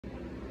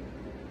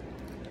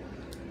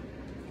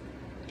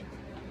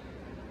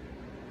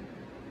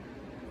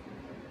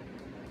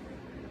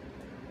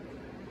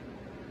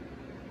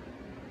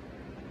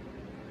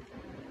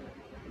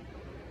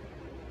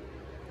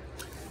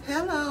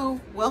Hello,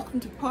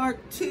 welcome to part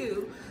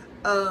 2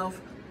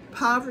 of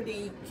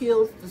Poverty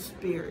Kills the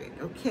Spirit,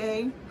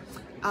 okay?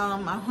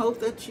 I hope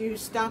that you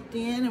stopped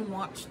in and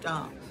watched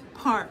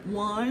part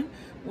 1,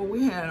 where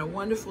we had a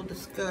wonderful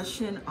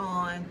discussion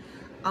on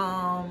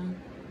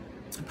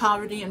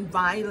poverty and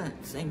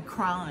violence and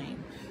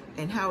crime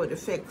and how it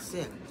affects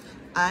it.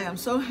 I am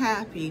so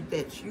happy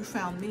that you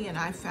found me and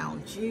I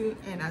found you,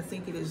 and I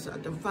think it is a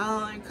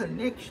divine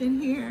connection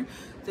here.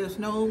 There's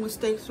no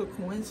mistakes or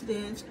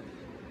coincidence.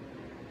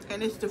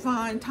 And it's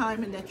divine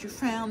timing that you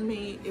found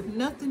me. If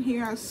nothing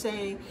here I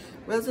say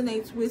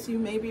resonates with you,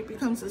 maybe it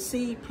becomes a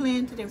seed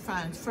planted and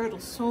finds fertile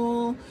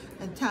soil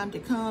and time to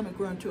come and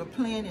grow into a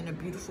plant and a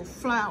beautiful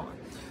flower.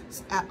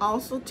 I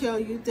also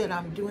tell you that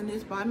I'm doing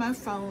this by my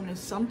phone, and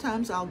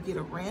sometimes I'll get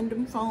a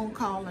random phone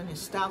call and it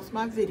stops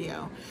my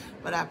video.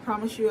 But I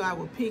promise you I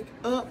will pick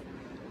up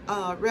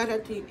right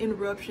at the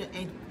interruption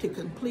and to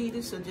complete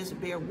it, so just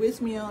bear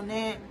with me on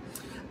that.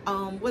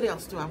 What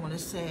else do I want to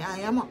say? I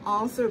am an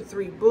author of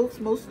 3 books.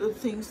 Most of the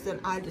things that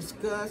I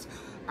discuss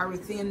are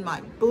within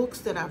my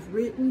books that I've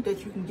written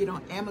that you can get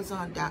on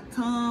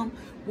Amazon.com.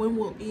 When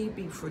Will Eve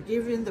Be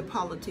Forgiven? The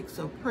Politics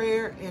of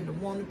Prayer, and The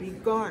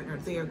Wannabe Gardener.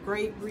 They are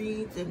great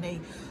reads, and they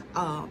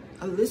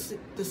elicit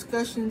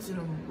discussions in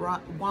a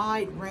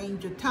wide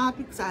range of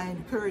topics. I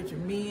encourage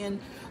men,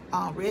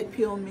 red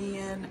pill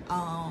men,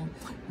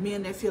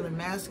 men that feel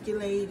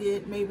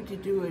emasculated, maybe to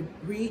do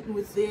a reading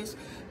with this.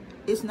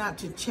 It's not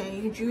to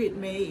change you. It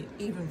may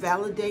even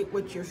validate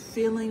what you're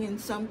feeling in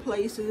some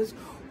places,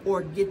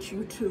 or get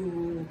you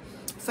to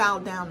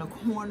file down the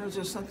corners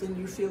or something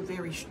you feel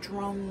very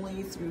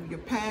strongly through your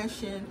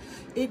passion.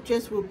 It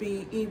just will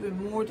be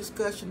even more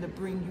discussion to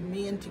bring you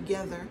men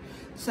together.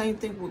 Same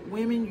thing with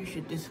women. You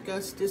should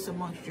discuss this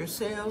amongst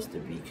yourselves to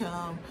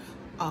become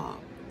a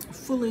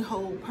fully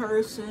whole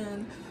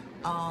person,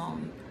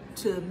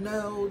 to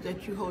know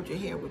that you hold your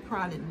head with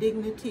pride and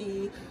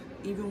dignity,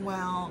 even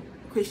while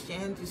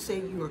Christianity say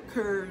you are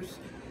cursed,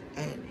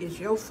 and it's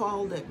your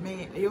fault that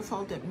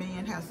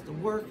man has to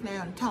work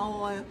now and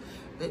toil,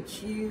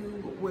 that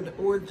you were the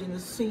origin of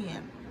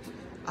sin.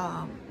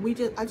 I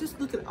just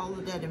look at all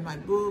of that in my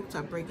books.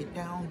 I break it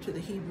down to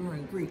the Hebrew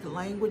and Greek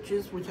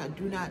languages, which I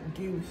do not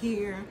do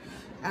here.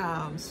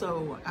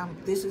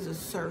 This is a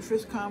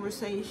surface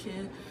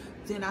conversation.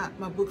 Then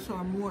my books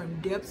are a more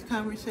in-depth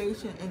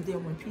conversation, and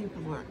then when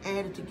people are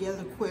added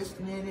together,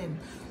 questioning and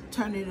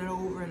turning it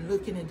over and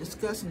looking and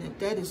discussing it,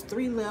 that is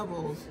 3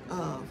 levels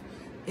of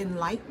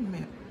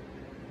enlightenment,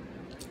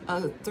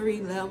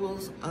 3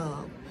 levels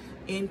of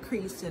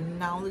increase in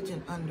knowledge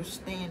and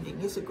understanding.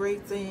 It's a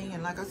great thing,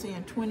 and like I say,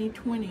 in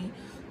 2020,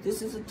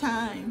 this is a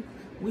time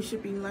we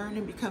should be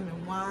learning,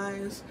 becoming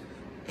wise,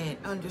 and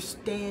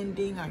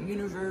understanding our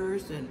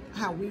universe and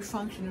how we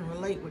function and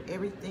relate with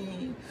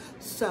everything.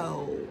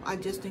 So I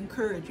just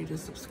encourage you to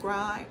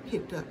subscribe,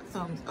 hit the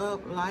thumbs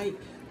up, like,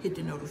 hit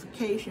the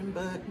notification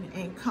button,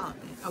 and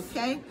comment,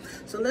 okay?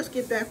 So let's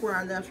get back where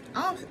I left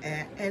off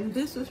at, and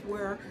this is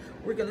where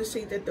we're going to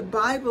see that the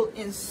Bible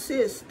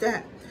insists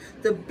that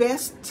the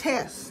best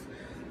test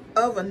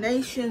of a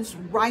nation's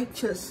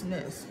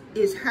righteousness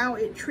is how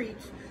it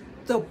treats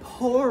the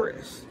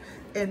poorest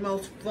and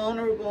most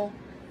vulnerable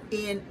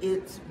in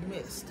its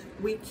midst.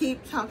 We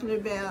keep talking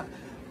about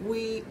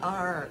we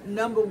are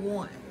number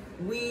 1.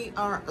 We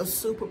are a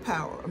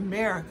superpower.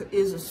 America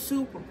is a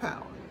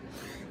superpower.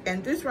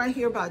 And this right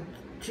here by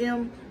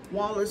Jim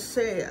Wallace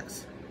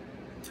says,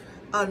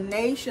 a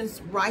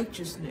nation's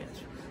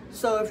righteousness.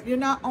 So if you're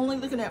not only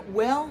looking at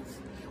wealth,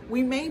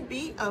 we may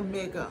be a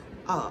mega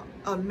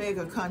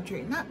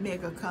country, not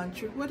mega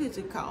country, what is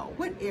it called?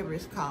 Whatever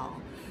it's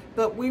called.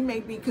 But we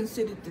may be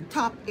considered the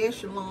top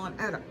echelon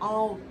out of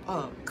all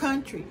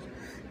countries.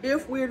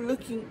 If we're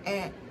looking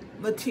at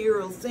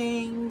material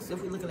things,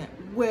 if we're looking at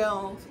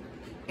wealth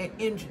and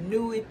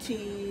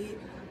ingenuity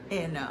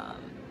and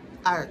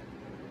our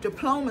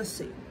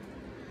diplomacy.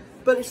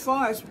 But as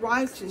far as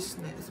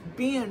righteousness,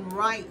 being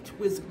right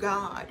with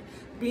God,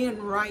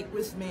 being right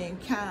with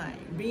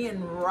mankind,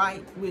 being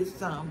right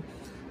with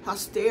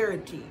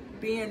posterity,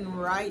 being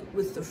right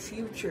with the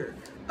future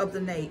of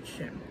the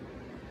nation,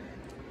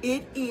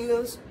 it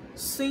is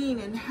seen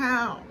in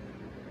how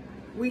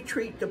we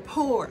treat the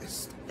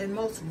poorest and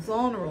most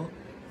vulnerable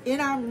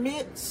in our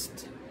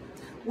midst.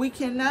 We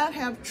cannot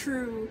have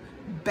true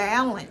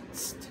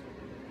balanced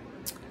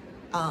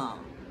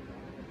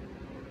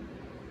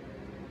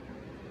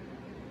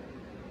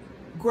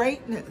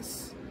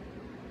greatness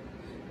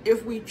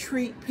if we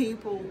treat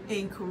people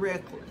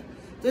incorrectly.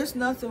 There's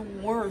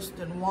nothing worse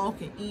than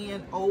walking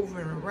in,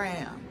 over, and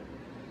around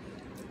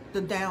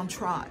the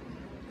downtrodden.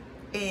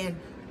 And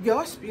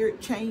your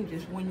spirit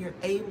changes when you're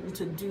able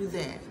to do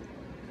that.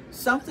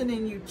 Something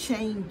in you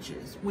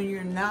changes when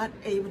you're not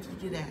able to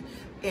do that.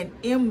 And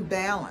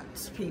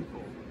imbalance,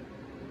 people,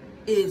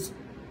 is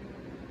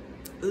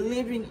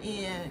living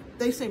in,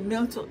 they say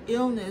mental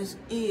illness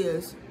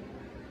is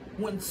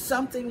when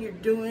something you're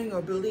doing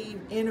or believe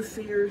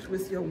interferes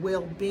with your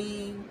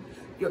well-being.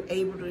 You're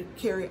able to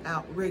carry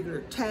out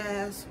regular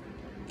tasks,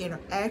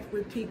 interact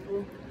with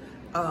people,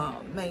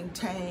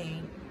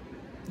 maintain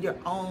your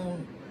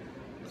own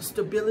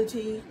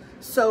stability.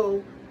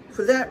 So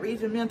for that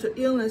reason, mental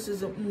illness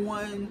isn't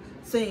one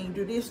thing.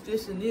 Do this,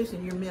 this, and this,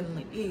 and you're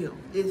mentally ill.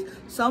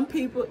 Some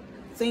people,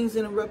 things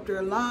interrupt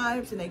their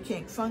lives and they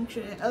can't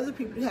function, and other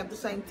people have the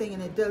same thing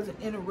and it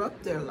doesn't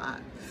interrupt their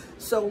lives.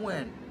 So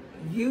when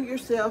you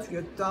yourself,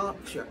 your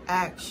thoughts, your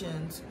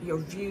actions, your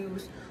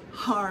views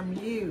harm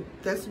you,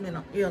 that's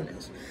mental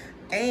illness.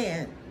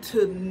 And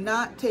to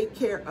not take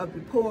care of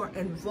the poor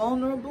and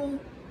vulnerable,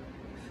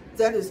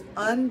 that is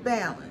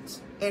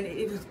unbalanced, and it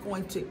is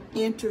going to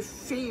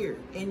interfere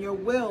in your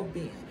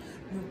well-being.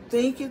 You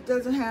think it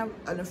doesn't have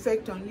an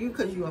effect on you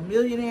because you're a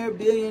millionaire,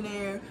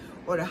 billionaire,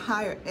 or the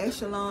higher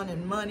echelon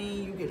in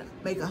money. You can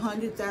make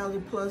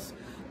 $100,000 plus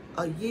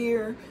a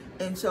year,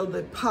 and so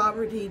the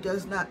poverty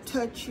does not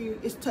touch you.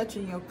 It's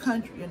touching your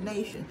country, your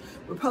nation.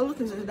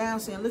 Republicans are now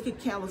saying, look at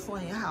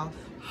California, how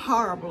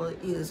horrible it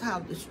is, how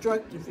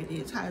destructive it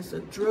is, how it's a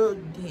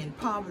drug den,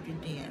 poverty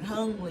den,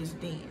 homeless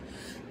den.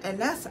 And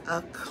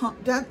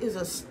that is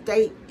a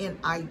state in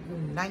our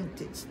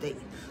United States.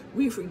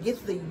 We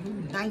forget the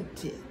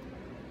United.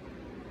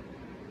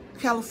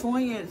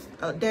 California is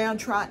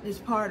downtrodden, is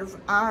part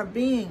of our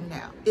being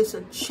now. It's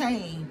a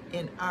chain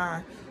in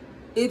our,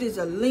 it is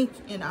a link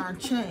in our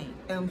chain.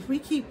 And if we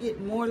keep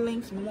getting more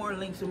links, more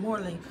links, and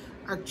more links,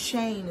 our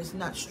chain is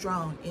not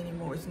strong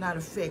anymore. It's not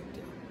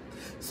effective.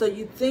 So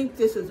you think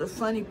this is a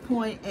funny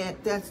point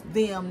at that's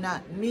them,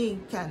 not me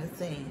kind of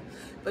thing.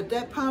 But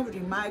that poverty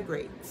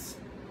migrates.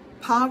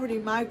 Poverty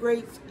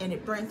migrates and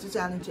it branches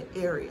out into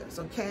areas,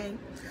 okay?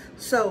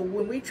 So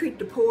when we treat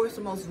the poorest,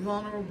 the most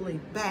vulnerably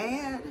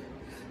bad,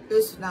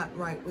 it's not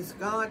right with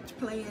God's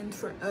plan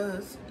for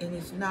us, and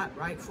it's not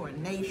right for a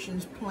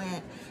nation's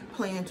plan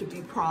to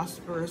be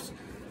prosperous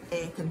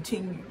and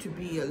continue to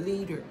be a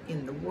leader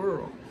in the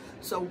world.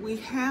 So we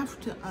have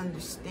to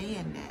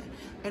understand that.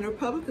 And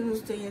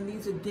Republicans are saying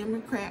these are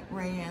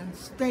Democrat-ran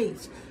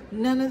states.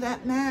 None of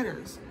that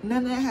matters.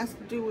 None of that has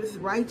to do with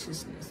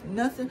righteousness.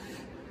 Nothing.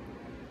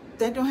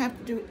 That don't have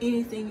to do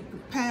anything with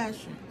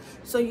compassion.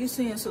 So you're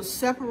saying, so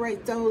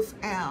separate those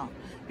out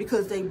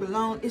because they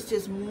belong. It's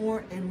just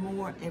more and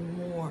more and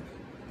more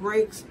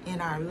breaks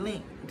in our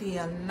link. The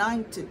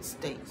United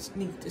States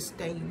need to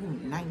stay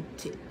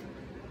united.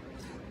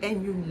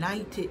 And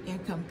united in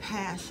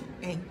compassion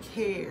and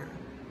care,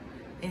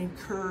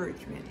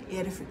 encouragement,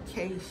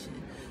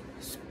 edification,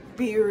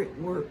 spirit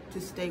work to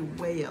stay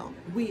well.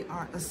 We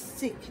are a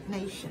sick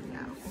nation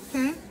now,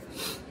 okay?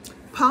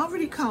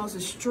 Poverty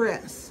causes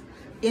stress,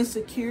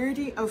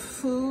 insecurity of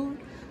food,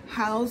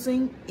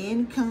 housing,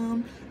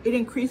 income. It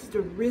increases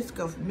the risk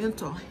of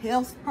mental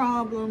health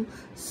problems,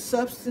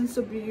 substance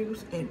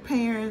abuse in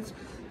parents,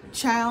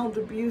 child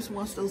abuse.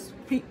 Once those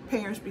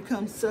parents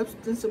become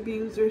substance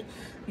abusers,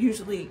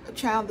 usually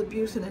child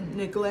abuse and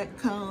neglect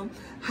come,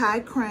 high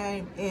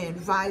crime and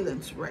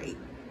violence rate.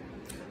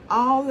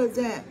 All of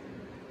that.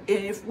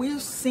 And if we're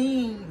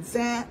seeing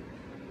that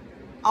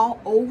all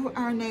over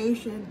our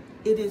nation,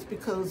 it is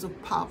because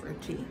of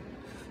poverty.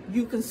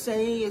 You can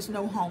say it's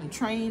no home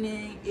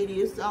training. It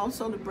is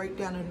also the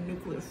breakdown of the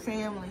nuclear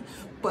family.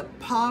 But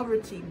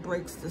poverty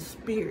breaks the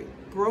spirit.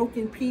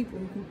 Broken people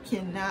who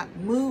cannot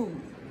move,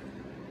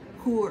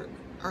 who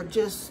are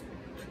just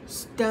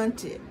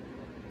stunted.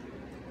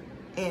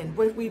 And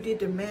what we did,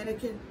 the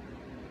mannequin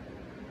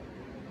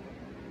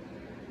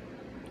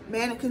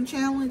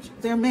challenge,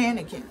 they're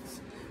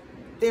mannequins.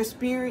 Their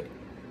spirit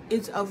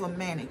is of a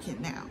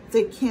mannequin now.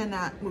 They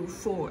cannot move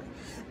forward.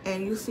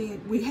 And you see,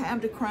 we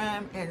have the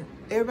crime, and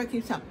everybody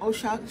keeps saying, oh,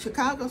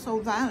 Chicago's so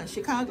violent,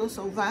 Chicago's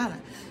so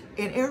violent.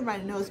 And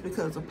everybody knows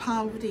because of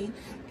poverty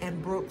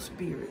and broke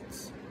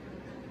spirits.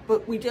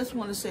 But we just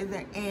want to say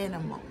they're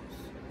animals.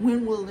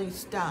 When will they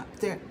stop?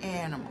 They're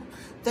animals.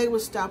 They will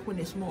stop when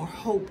there's more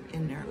hope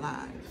in their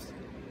lives.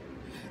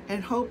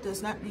 And hope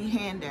does not mean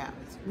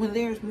handouts. When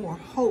there's more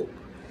hope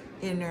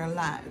in their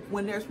life,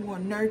 when there's more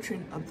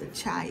nurturing of the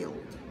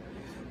child,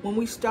 when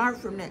we start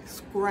from that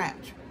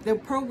scratch. The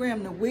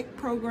program, the WIC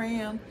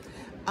program,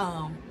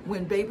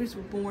 when babies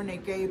were born, they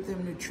gave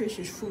them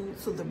nutritious food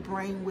so the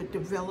brain would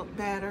develop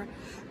better.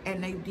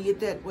 And they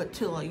did that,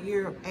 till a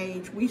year of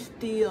age. We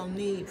still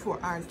need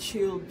for our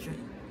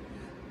children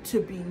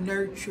to be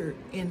nurtured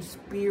in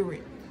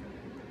spirit.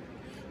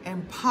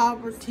 And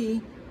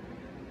poverty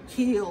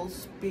kills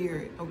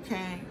spirit,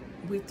 okay?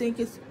 We think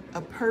it's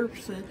a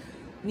person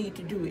need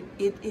to do it.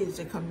 It is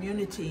a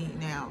community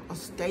now, a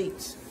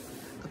state,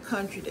 a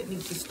country that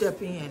needs to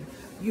step in.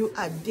 You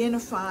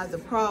identify the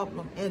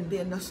problem and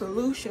then the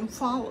solution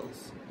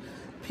follows.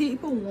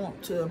 People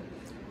want to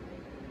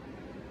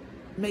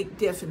make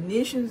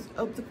definitions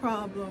of the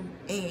problem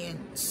and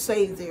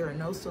say there are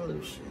no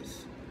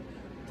solutions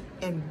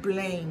and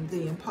blame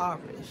the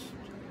impoverished.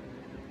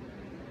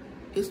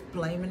 It's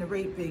blaming the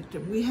rape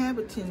victim. We have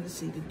a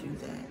tendency to do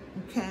that,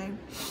 okay?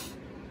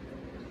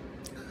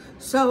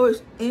 So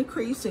it's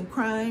increase in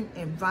crime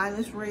and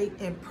violence rate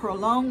and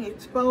prolonged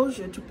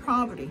exposure to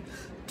poverty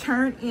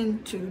turn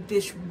into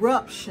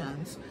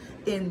disruptions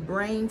in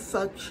brain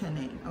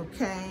functioning,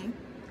 okay?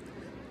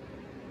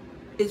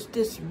 It's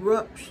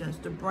disruptions.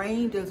 The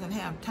brain doesn't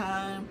have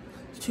time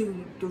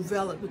to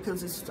develop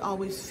because it's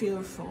always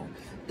fearful.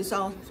 It's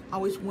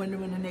always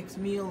wondering when the next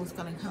meal is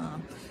going to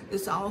come.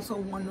 It's also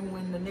wondering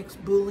when the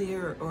next bully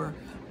or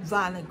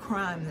violent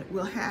crime that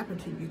will happen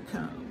to you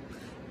come.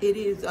 It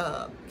is,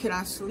 can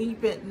I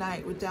sleep at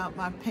night without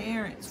my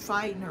parents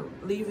fighting or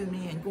leaving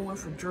me and going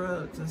for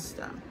drugs and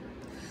stuff?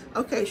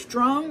 Okay,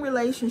 strong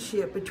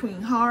relationship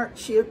between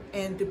hardship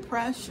and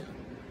depression.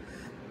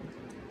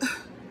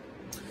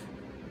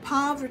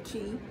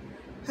 Poverty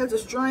has a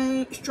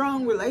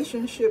strong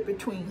relationship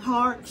between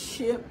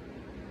hardship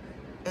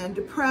and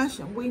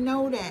depression. We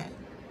know that.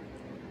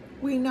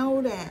 We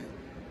know that.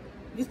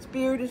 Your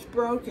spirit is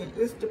broken.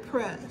 It's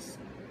depressed.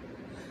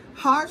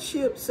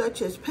 Hardships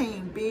such as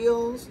paying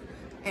bills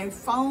and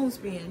phones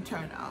being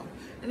turned off.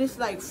 And it's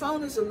like,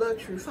 phone is a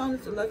luxury. Phone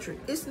is a luxury.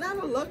 It's not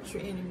a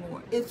luxury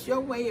anymore. It's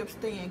your way of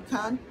staying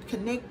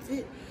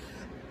connected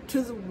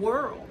to the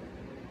world,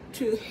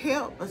 to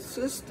help,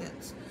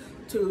 assistance,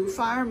 to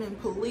firemen,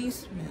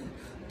 policemen,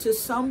 to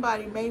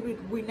somebody. Maybe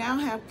we now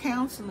have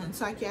counseling,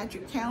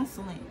 psychiatric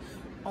counseling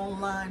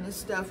online and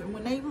stuff. And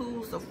when they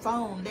lose the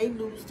phone, they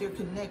lose their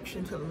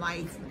connection to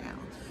life now.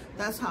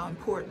 That's how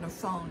important a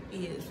phone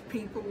is.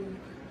 People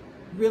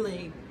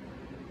really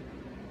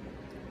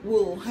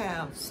will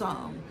have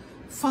some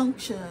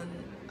function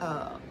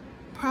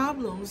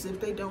problems if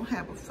they don't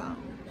have a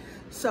phone.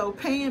 So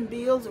paying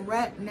bills, and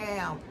right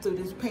now through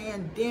this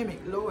pandemic,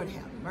 Lord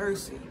have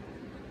mercy.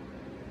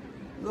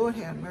 Lord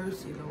have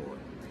mercy, Lord.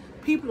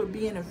 People are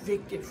being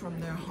evicted from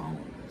their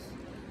homes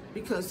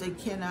because they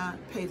cannot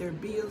pay their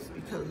bills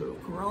because of the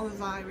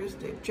coronavirus.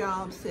 Their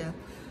jobs have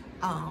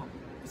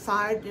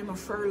fired them or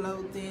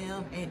furloughed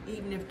them, and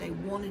even if they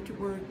wanted to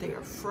work, they're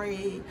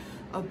afraid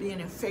of being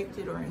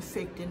infected or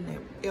infecting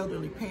their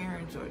elderly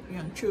parents or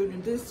young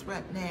children. This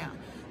right now,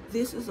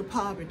 this is a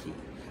poverty.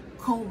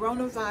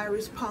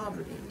 Coronavirus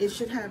poverty. It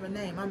should have a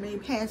name. I mean,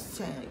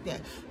 hashtag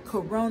that.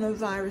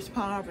 Coronavirus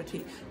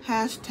poverty.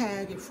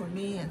 Hashtag it for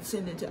me and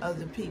send it to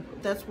other people.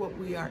 That's what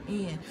we are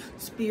in.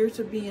 Spirits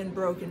are being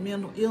broken.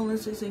 Mental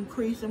illness is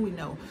increasing. We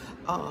know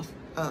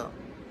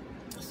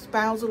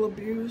spousal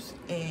abuse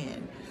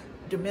and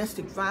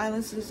domestic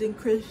violence is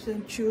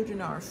increasing. Children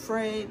are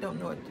afraid, don't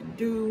know what to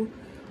do.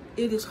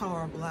 It is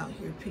horrible out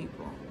here,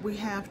 people. We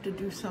have to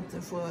do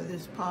something for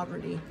this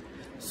poverty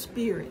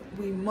spirit.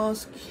 We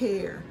must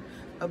care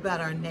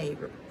about our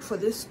neighbor for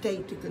this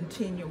state to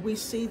continue. We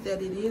see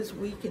that it is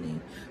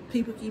weakening.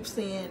 People keep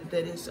saying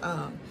that it's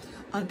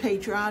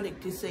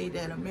unpatriotic to say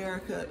that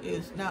America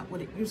is not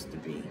what it used to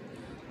be.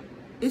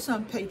 It's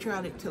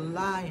unpatriotic to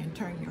lie and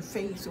turn your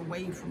face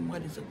away from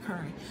what is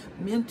occurring.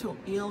 Mental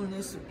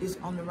illness is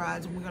on the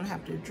rise, and we're going to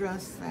have to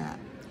address that.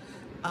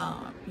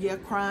 Yeah,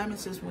 crime, it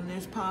says when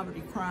there's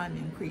poverty, crime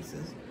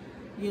increases.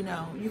 You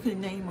know, you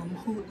can name them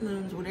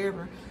hoodlums,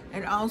 whatever.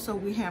 And also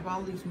we have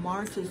all these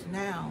marches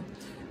now.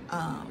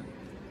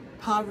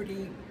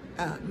 Poverty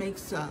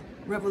makes a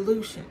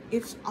revolution.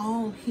 It's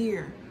all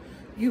here.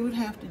 You would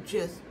have to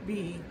just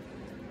be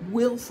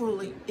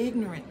willfully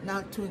ignorant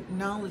not to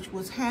acknowledge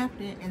what's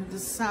happening and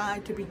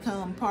decide to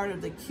become part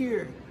of the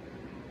cure.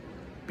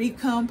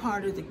 Become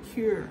part of the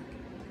cure.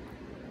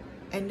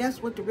 And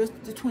that's what the rest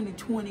of the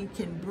 2020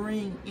 can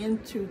bring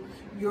into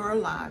your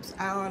lives,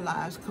 our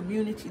lives,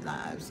 community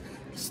lives,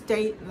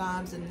 state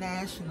lives, and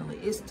nationally.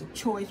 It's the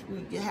choice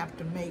we have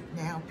to make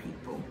now,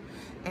 people.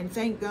 And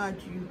thank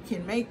God you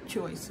can make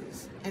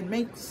choices and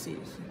make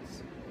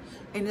decisions.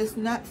 And it's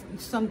not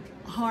some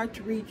hard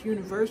to reach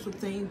universal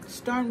thing,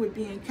 starting with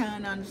being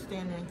kind,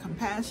 understanding, and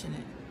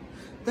compassionate.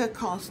 That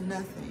costs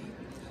nothing.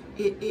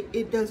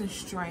 It doesn't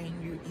strain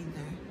you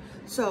either.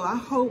 So I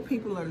hope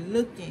people are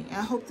looking.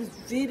 I hope this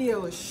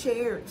video is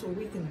shared so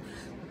we can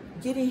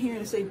get in here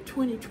and say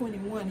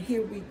 2021,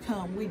 here we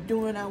come. We're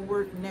doing our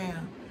work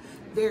now.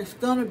 There's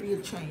gonna be a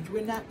change.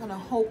 We're not gonna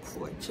hope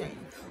for a change.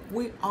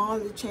 We are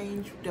the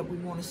change that we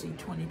want to see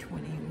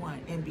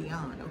 2021 and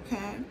beyond,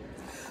 okay?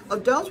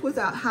 Adults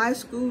without high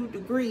school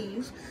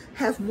degrees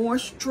have more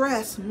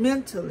stress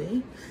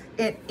mentally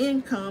and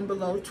income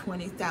below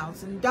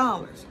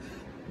 $20,000.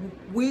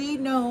 We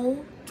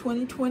know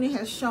 2020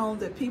 has shown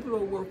that people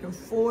are working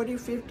 40,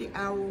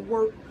 50-hour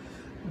work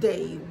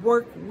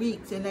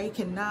weeks, and they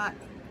cannot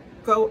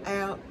go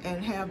out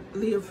and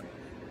live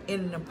in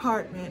an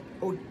apartment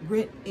or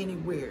rent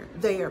anywhere.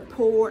 They are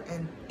poor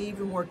and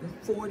even working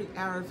 40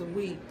 hours a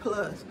week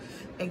plus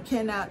and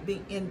cannot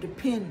be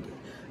independent.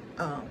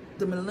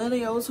 The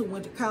millennials who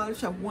went to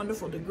college have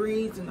wonderful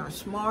degrees and are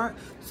smart.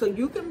 So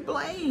you can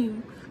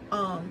blame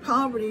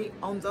poverty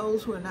on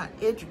those who are not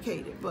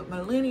educated. But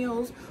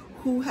millennials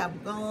who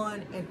have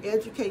gone and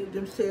educated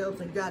themselves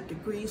and got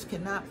degrees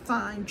cannot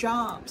find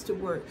jobs to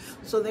work.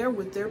 So they're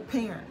with their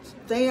parents.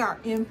 They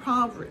are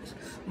impoverished.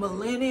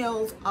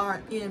 Millennials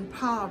are in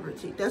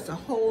poverty. That's a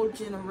whole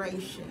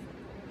generation.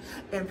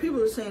 And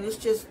people are saying it's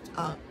just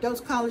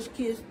those college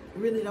kids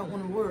really don't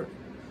want to work.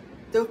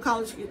 Those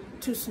college kids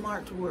too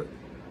smart to work.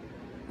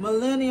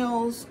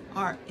 Millennials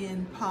are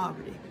in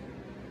poverty.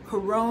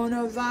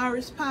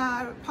 Coronavirus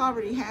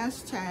poverty,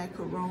 hashtag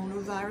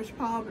coronavirus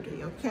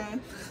poverty, okay?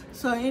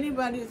 So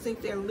anybody that think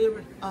they're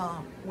living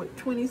with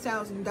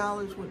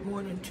 $20,000 with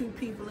more than 2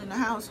 people in the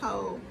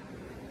household,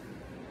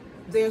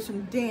 there's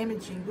some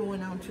damaging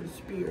going on to the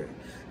spirit.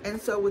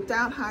 And so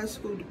without high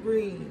school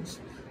degrees,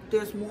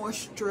 there's more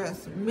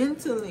stress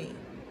mentally.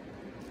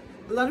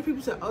 A lot of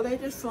people say, oh, they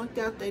just flunked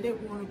out, they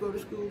didn't want to go to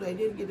school, they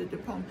didn't get a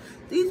diploma.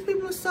 These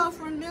people are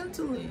suffering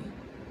mentally.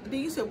 Then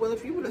you say, well,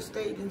 if you would have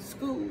stayed in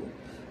school,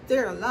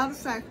 there are a lot of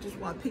factors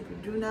why people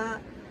do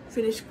not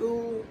finish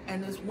school,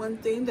 and there's one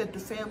thing that the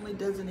family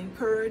doesn't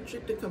encourage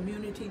it, the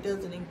community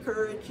doesn't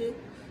encourage it,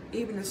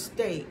 even the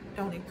state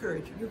don't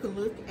encourage it. You can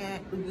look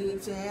at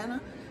Louisiana,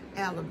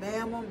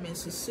 Alabama,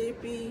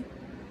 Mississippi.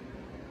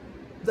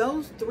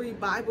 Those 3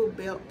 Bible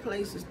Belt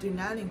places do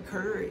not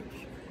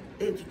encourage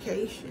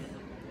education.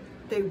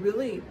 They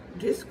really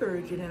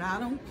discourage it, and I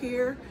don't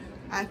care.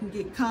 I can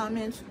get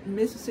comments,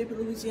 Mississippi,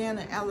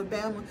 Louisiana,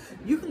 Alabama.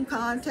 You can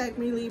contact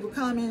me, leave a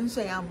comment and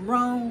say I'm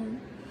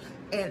wrong,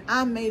 and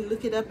I may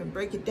look it up and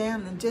break it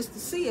down and just to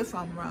see if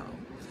I'm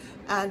wrong.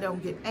 I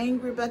don't get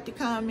angry about the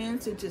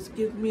comments. It just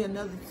gives me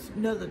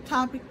another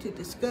topic to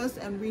discuss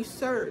and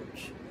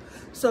research.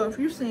 So if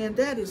you're saying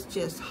that is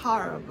just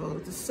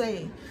horrible to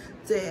say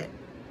that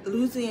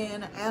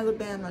Louisiana,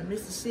 Alabama, and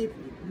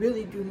Mississippi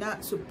really do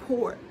not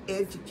support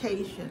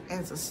education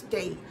as a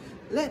state,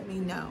 let me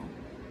know.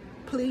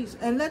 Please,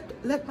 and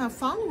let my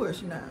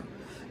followers know.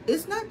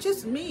 It's not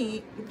just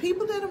me.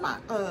 People that are my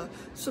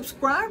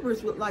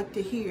subscribers would like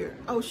to hear,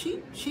 oh,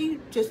 she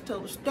just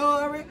told a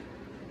story,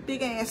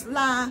 big ass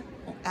lie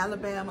on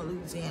Alabama,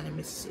 Louisiana,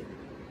 Mississippi.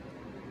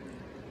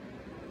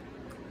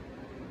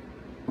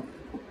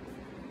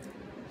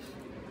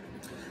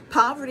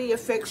 Poverty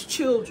affects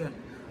children.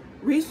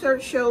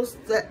 Research shows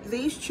that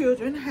these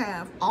children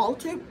have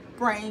altered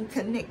brain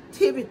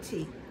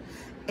connectivity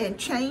and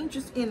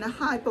changes in the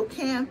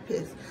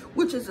hippocampus,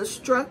 which is a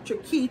structure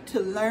key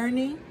to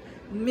learning,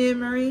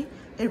 memory,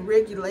 and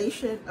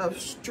regulation of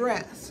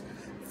stress.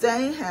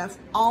 They have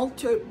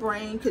altered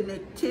brain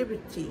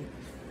connectivity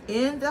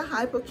in the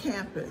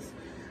hippocampus,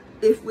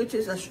 which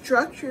is a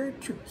structure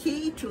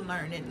key to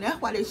learning. That's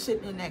why they're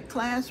sitting in that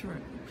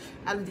classroom,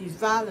 out of these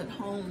violent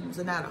homes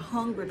and out of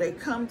hunger they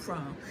come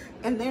from,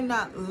 and they're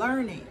not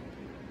learning.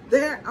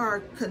 There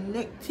are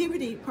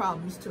connectivity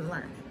problems to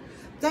learning.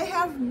 They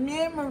have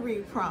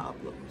memory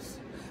problems.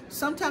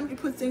 Sometimes you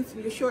put things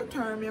in your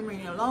short-term memory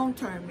and your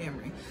long-term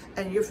memory.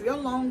 And if your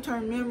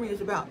long-term memory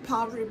is about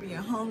poverty, being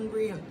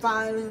hungry, and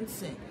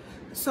violence, and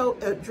so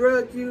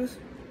drug use,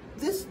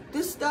 this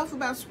stuff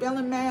about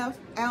spelling, math,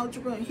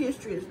 algebra, and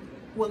history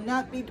will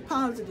not be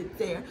deposited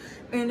there.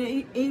 And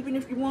even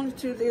if you wanted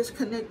to, there's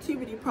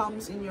connectivity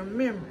problems in your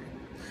memory.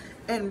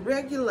 And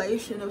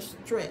regulation of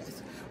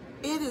stress.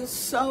 It is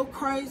so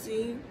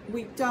crazy.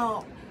 We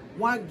thought,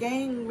 why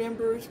gang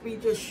members be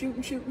just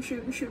shooting.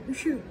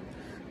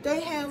 They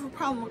have a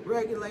problem with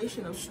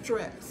regulation of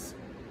stress.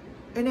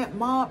 And that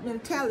mob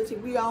mentality,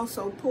 we all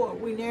so poor.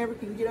 We never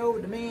can get over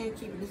the man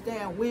keeping us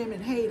down.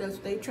 Women hate us.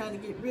 They trying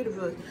to get rid of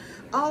us.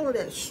 All of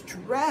that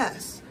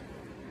stress,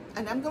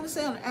 and I'm going to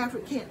say on the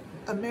African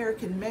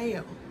American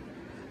male,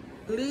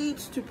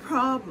 leads to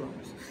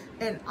problems.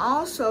 And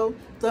also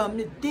the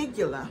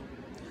amygdala.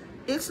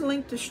 It's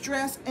linked to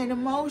stress and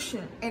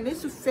emotion, and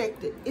it's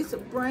affected. It's a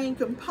brain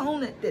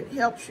component that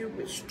helps you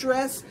with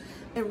stress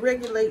and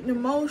regulating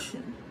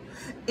emotion.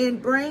 In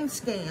brain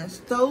scans,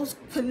 those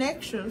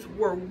connections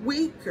were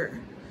weaker,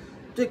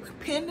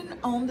 depending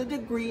on the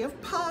degree of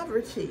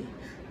poverty,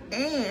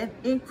 and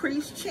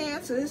increased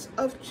chances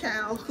of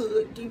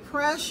childhood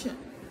depression.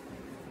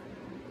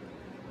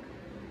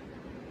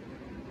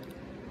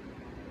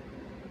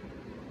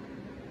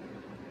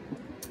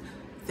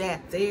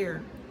 That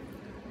there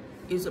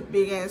is a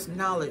big ass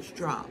knowledge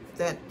drop.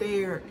 That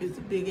there is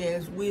a big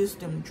ass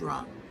wisdom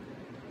drop.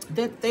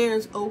 That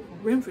there's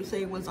Oprah Winfrey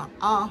say was an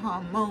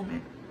aha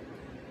moment.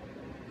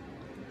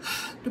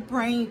 The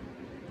brain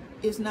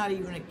is not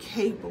even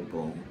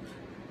capable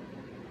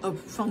of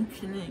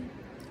functioning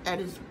at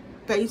its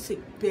basic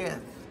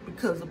best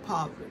because of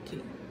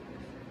poverty.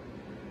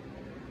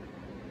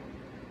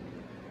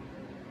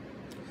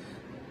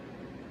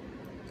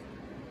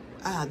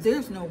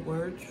 There's no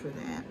words for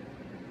that.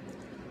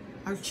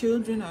 Our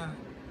children are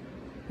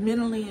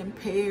mentally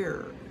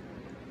impaired,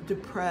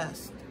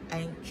 depressed,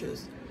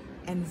 anxious,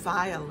 and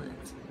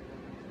violent.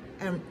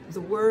 And the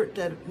word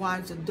that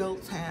wise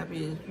adults have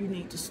is, you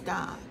need to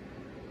stop.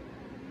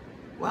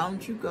 Why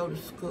don't you go to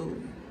school?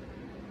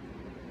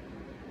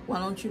 Why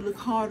don't you look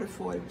harder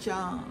for a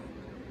job?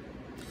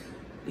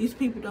 These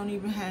people don't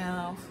even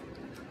have,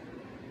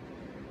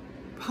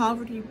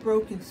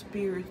 poverty-broken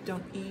spirits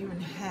don't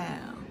even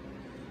have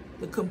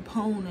the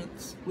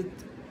components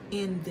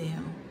within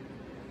them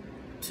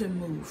to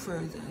move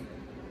further.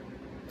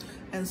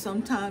 And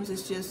sometimes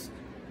it's just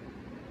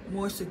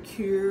more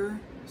security,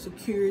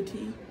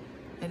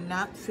 and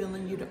not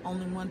feeling you're the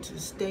only one to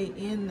stay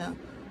in the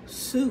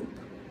soup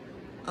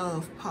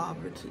of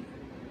poverty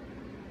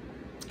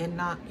and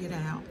not get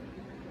out.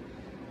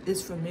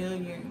 It's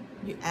familiar.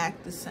 You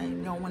act the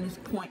same. No one is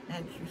pointing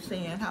at you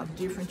saying how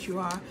different you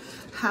are,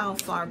 how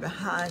far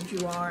behind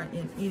you are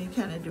in any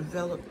kind of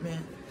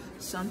development.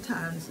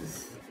 Sometimes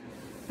it's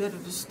better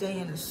to stay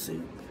in a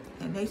suit.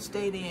 And they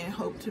stay there and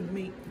hope to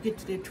get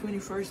to their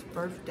 21st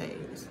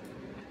birthdays.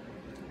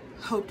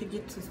 Hope to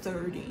get to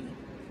 30.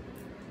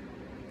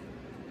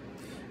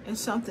 And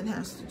something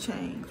has to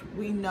change.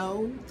 We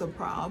know the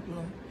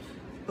problem,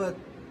 but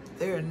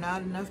there are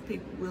not enough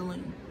people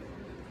willing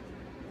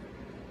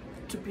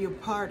to be a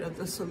part of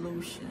the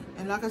solution.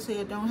 And like I said,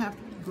 it don't have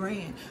to be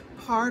grand.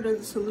 Part of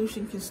the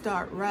solution can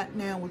start right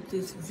now with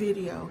this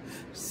video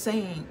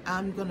saying,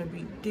 I'm going to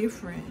be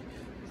different,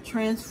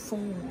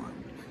 transformed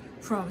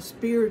from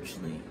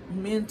spiritually,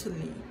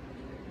 mentally,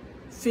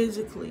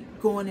 physically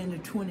going into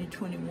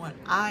 2021.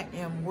 I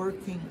am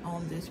working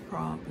on this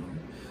problem.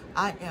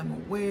 I am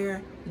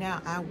aware.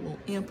 Now I will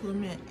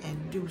implement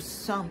and do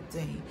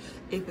something.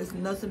 If it's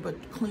nothing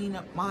but clean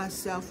up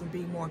myself and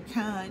be more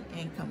kind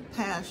and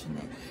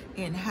compassionate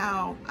in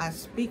how I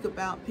speak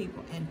about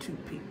people and to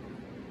people.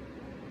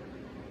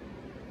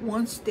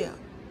 One step,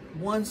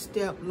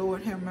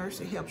 Lord have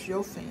mercy, helps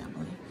your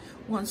family.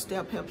 One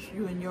step helps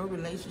you in your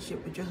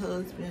relationship with your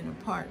husband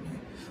or partner.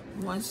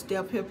 One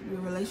step helps you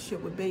in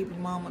relationship with baby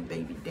mama,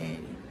 baby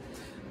daddy.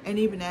 And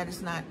even that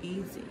is not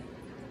easy.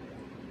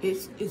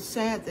 It's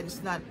sad that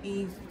it's not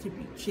easy to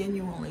be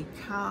genuinely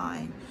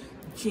kind,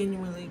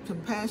 genuinely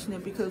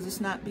compassionate, because it's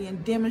not being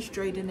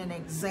demonstrated an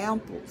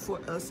example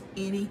for us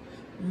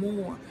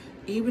anymore.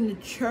 Even the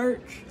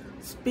church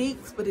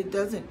speaks, but it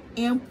doesn't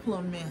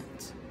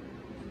implement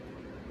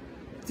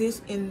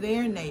this in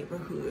their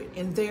neighborhood,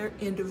 in their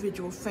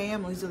individual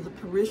families of the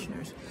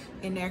parishioners,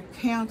 in their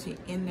county,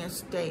 in their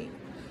state.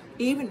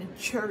 Even the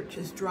church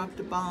has dropped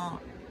the ball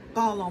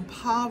on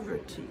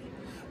poverty.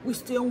 We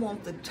still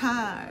want the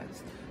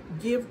tithes.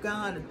 Give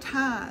God a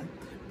tithe,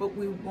 but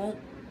we won't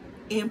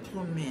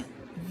implement,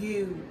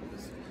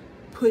 use,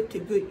 put to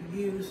good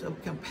use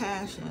of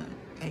compassion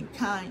and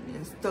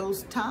kindness,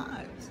 those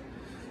tithes.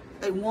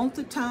 They want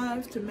the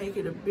tithes to make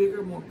it a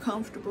bigger, more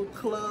comfortable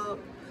club,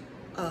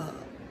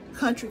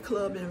 country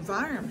club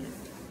environment.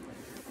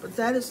 But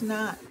that is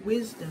not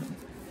wisdom.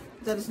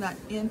 That is not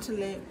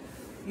intellect.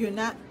 You're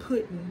not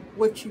putting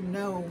what you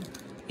know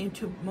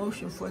into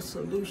motion for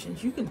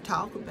solutions. You can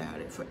talk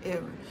about it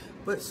forever,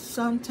 but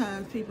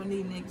sometimes people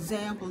need an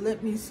example.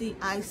 Let me see.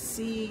 I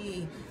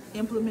see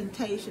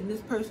implementation.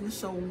 This person is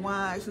so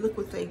wise. Look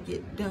what they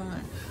get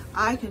done.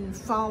 I can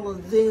follow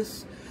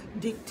this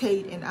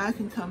dictate and I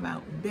can come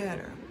out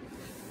better.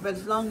 But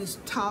as long as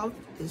talk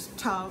is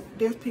talk,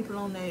 there's people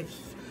on their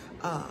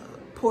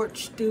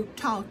porch stoop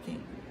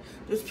talking.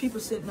 There's people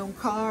sitting on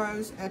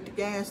cars at the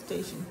gas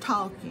station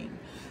talking.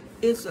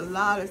 It's a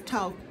lot of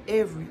talk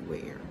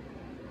everywhere.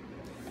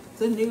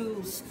 The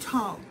news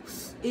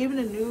talks. Even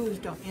the news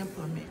don't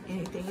implement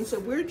anything. It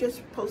said we're just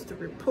supposed to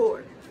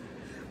report.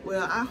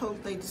 Well, I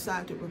hope they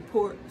decide to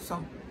report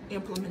some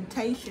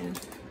implementation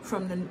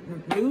from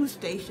the news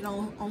station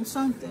on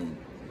something.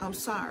 I'm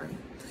sorry.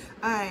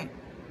 All right.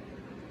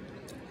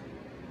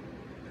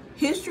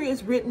 History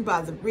is written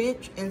by the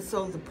rich, and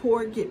so the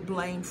poor get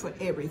blamed for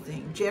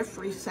everything.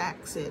 Jeffrey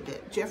Sachs said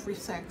that. Jeffrey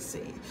Sachs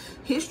said,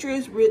 history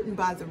is written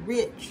by the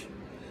rich,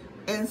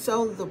 and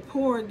so the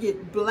poor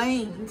get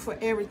blamed for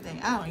everything.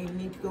 I don't even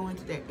need to go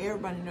into that.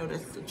 Everybody knows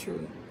that's the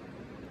truth.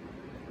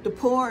 The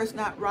poor is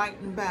not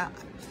writing about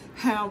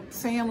how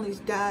families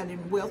died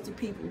and wealthy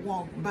people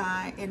walked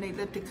by and they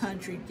let the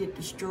country get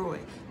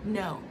destroyed.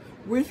 No.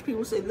 Rich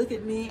people say, look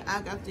at me,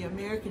 I got the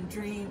American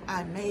dream,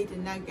 I made it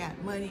and I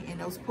got money, and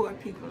those poor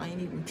people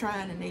ain't even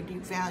trying, and they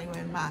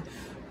devaluing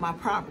my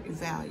property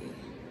value.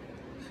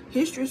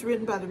 History is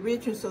written by the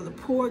rich, and so the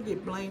poor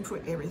get blamed for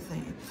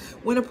everything.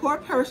 When a poor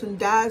person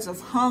dies of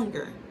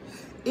hunger,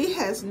 it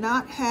has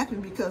not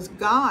happened because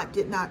God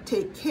did not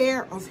take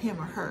care of him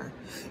or her.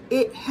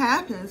 It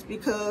happens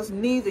because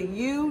neither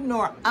you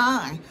nor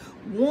I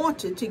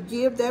wanted to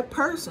give that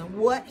person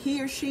what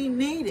he or she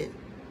needed.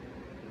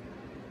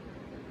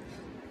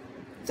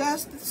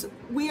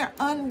 We are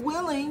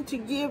unwilling to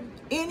give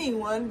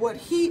anyone what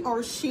he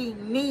or she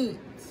needs.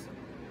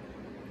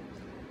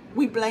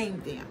 We blame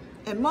them.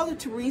 And Mother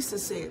Teresa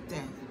said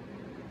that.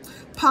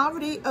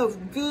 Poverty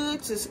of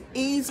goods is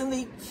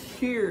easily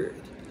cured.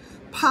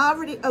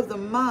 Poverty of the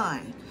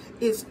mind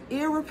is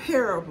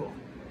irreparable.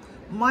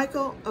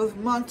 Michael of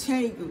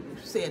Montaigu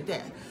said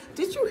that.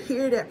 Did you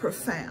hear that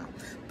profound?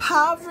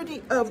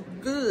 Poverty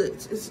of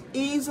goods is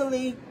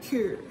easily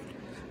cured.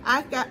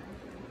 I got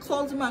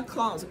clothes in my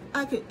closet.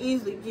 I can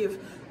easily give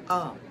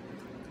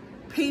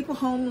people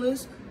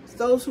homeless,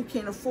 those who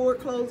can't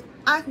afford clothes,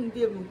 I can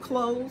give them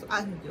clothes,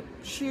 I can give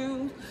them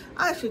shoes,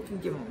 I actually can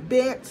give them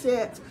bed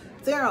sets.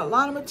 There are a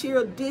lot of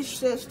material, dish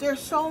sets. There's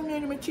so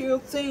many material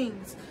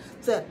things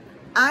that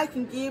I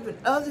can give and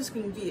others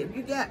can give.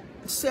 You got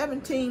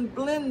 17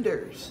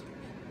 blenders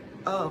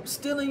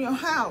still in your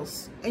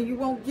house and you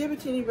won't give it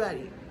to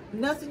anybody.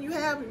 Nothing you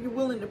have you're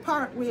willing to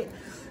part with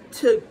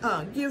to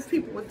give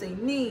people what they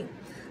need.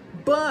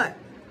 But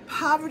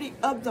poverty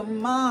of the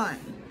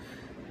mind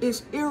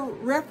is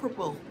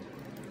irreparable.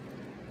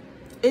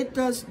 It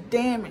does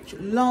damage,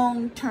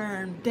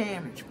 long-term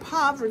damage.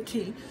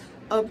 Poverty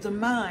of the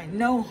mind,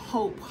 no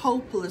hope,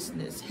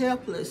 hopelessness,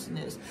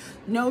 helplessness,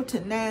 no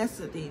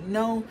tenacity,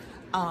 no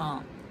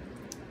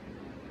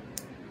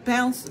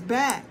bounce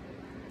back.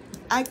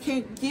 I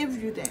can't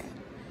give you that.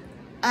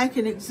 I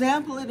can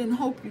example it and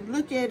hope you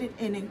look at it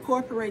and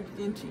incorporate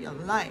it into your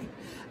life.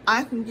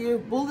 I can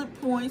give bullet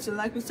points, and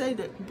like we say,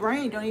 the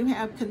brain don't even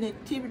have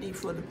connectivity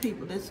for the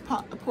people, that's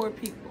poor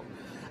people.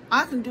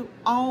 I can do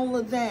all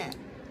of that,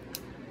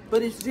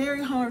 but it's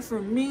very hard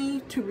for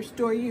me to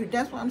restore you.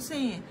 That's what I'm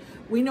saying.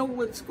 We know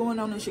what's going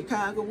on in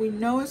Chicago. We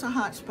know it's a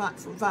hot spot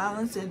for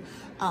violence and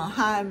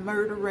high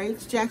murder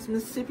rates. Jackson,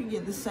 Mississippi,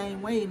 in the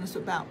same way, and it's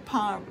about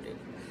poverty.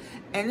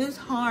 And it's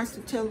hard to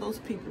tell those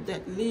people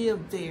that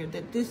live there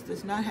that this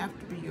does not have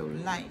to be your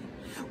life,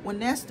 when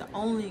that's the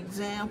only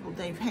example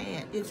they've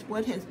had. It's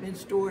what has been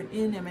stored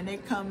in them, and they're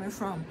coming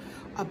from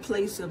a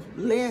place of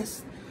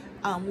less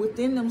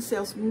within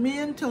themselves,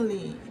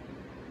 mentally,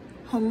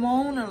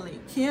 hormonally,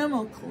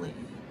 chemically.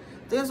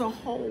 There's a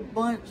whole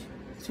bunch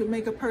to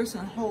make a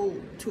person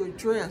whole, to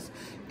address,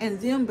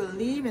 and them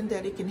believing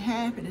that it can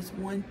happen is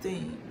one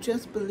thing,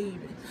 just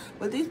believing.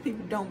 But these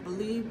people don't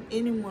believe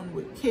anyone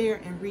would care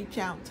and reach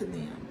out to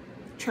them.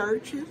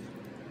 Churches,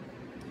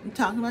 I'm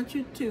talking about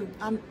you too.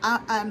 I'm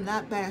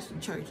not bashing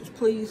churches.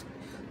 Please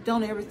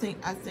don't ever think.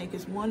 I think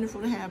it's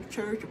wonderful to have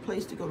church, a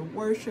place to go to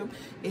worship.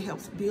 It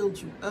helps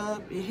build you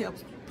up. It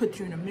helps put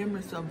you in the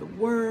remembrance of the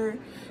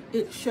word.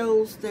 It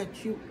shows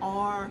that you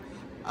are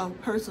a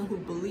person who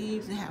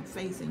believes and have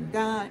faith in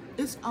God.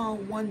 It's all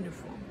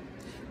wonderful,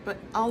 but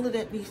all of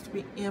that needs to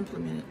be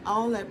implemented.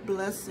 All that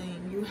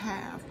blessing you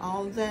have,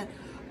 all that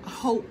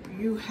hope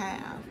you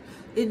have,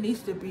 it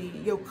needs to be,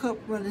 your cup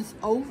runneth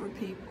over,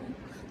 people.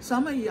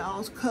 Some of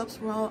y'all's cups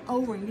run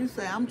over and you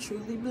say, I'm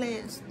truly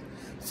blessed.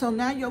 So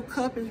now your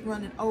cup is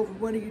running over.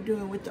 What are you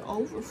doing with the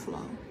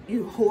overflow?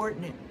 You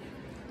hoarding it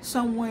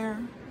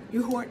somewhere.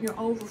 You hoard your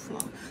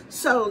overflow.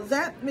 So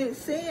that means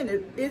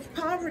saying it's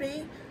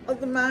poverty of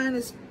the mind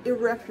is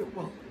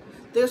irreparable.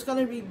 There's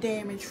going to be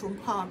damage from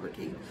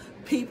poverty.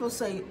 People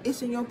say,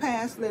 it's in your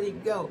past, let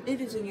it go.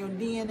 It is in your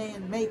DNA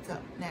and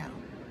makeup now.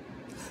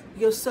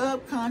 Your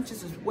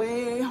subconscious is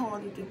way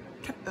harder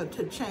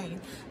to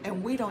change,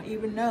 and we don't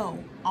even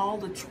know all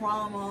the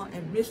trauma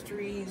and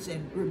mysteries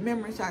and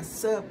remembrance our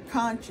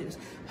subconscious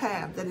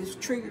have that is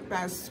triggered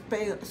by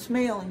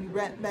smell, and you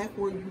right back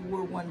where you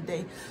were one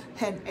day,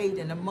 hadn't ate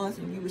in a month,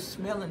 and you were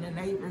smelling the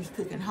neighbors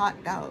cooking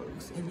hot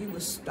dogs, and you were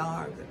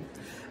starving.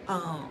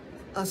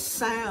 A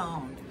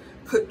sound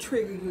could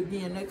trigger you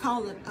again. They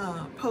call it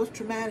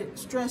post-traumatic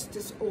stress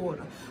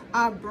disorder.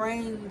 Our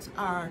brains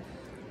are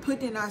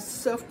put in our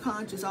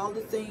self-conscious all the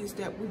things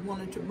that we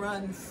wanted to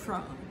run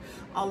from,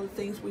 all the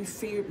things we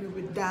feared we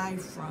would die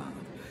from.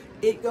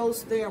 It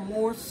goes there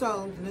more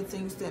so than the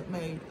things that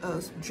made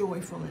us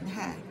joyful and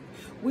happy.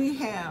 We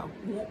have,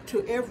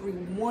 to every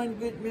one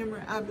good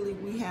memory, I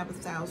believe we have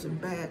 1,000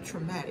 bad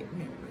traumatic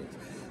memories.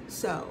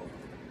 So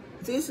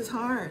this is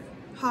hard.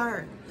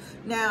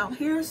 Now,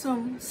 here are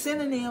some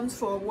synonyms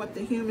for what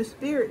the human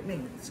spirit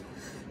means.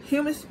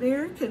 Human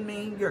spirit can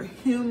mean your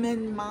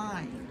human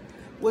mind.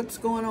 What's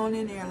going on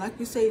in there? Like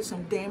you say,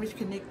 some damaged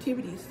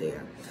connectivities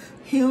there.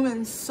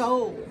 Human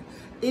soul.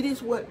 It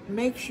is what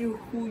makes you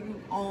who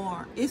you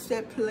are. It's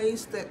that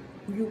place that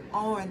you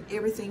are and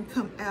everything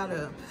come out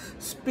of.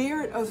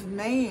 Spirit of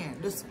man.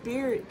 The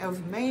spirit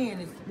of man,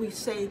 is, we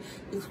say,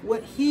 is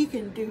what he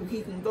can do.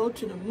 He can go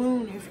to the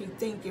moon if he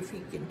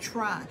can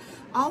try.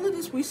 All of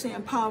this we say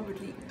in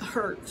poverty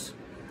hurts.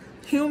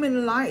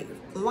 Human life.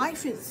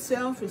 Life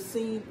itself is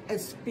seen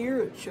as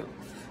spiritual.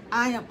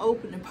 I am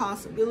open to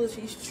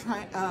possibilities,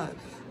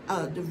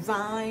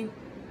 divine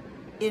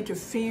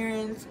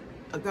interference,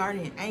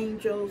 guardian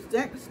angels,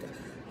 that stuff.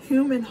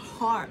 Human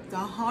heart. The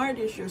heart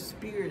is your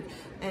spirit.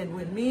 And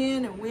when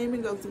men and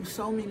women go through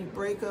so many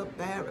breakup,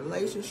 bad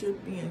relationships,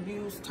 being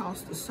used,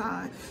 tossed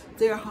aside,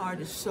 their heart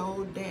is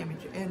so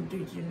damaged. And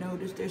did you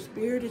notice their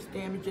spirit is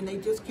damaged and they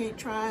just can't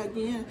try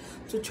again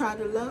to try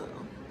to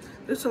love?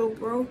 They're so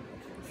broke.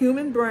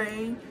 Human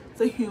brain,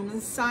 the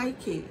human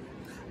psyche.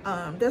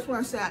 That's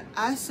why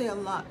I say a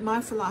lot,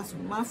 my philosophy.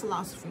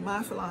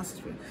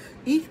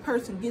 Each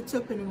person gets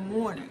up in the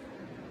morning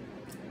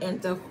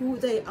and who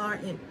they are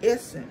in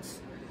essence,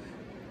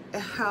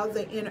 and how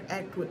they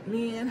interact with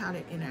men, how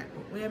they interact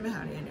with women,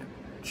 how they interact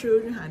with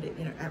children, how they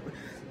interact with,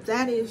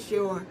 that is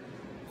your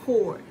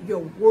core,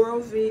 your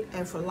worldview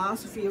and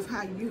philosophy of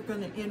how you're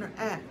going to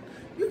interact.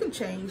 You can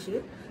change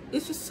it.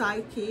 It's your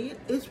psyche.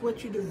 It's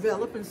what you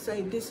develop and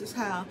say, this is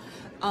how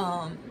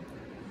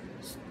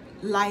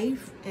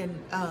life and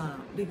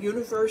the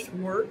universe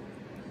work.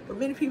 But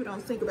many people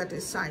don't think about their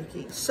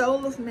psyche.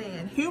 Soul of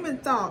man, human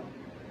thought.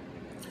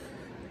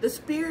 The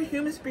spirit,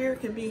 human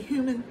spirit can be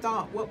human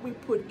thought. What we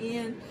put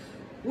in,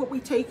 what we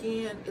take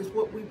in is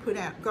what we put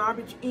out.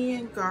 Garbage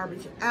in,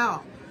 garbage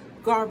out.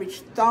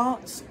 Garbage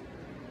thoughts,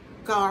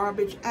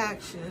 garbage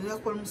action. And that's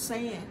what I'm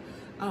saying.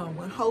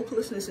 when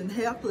hopelessness and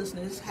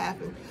helplessness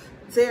happen,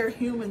 their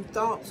human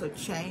thoughts are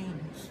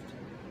changed.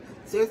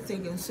 They're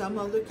thinking some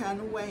other kind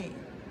of way.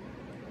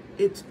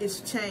 It's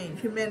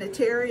changed.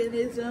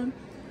 Humanitarianism,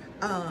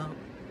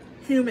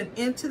 human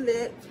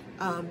intellect,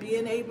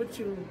 being able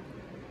to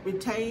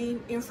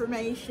retain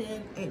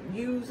information and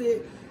use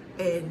it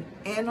and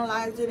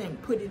analyze it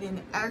and put it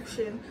into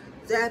action,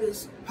 that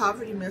is,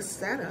 poverty messed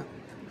that up.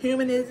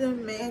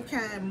 Humanism,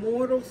 mankind,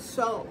 mortal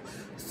soul.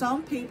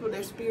 Some people,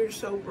 their spirit is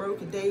so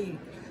broken,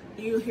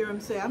 you'll hear them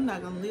say, I'm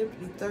not going to live to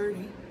be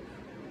 30.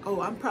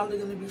 Oh, I'm probably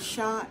going to be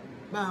shot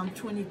by I'm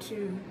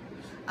 22.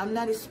 I'm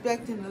not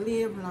expecting to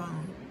live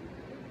long.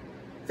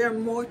 Their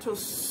mortal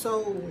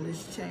soul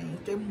is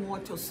changed. Their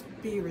mortal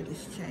spirit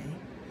is changed.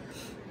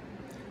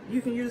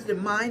 You can use the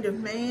mind of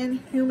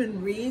man,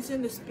 human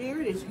reason. The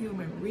spirit is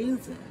human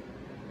reason.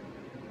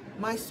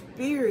 My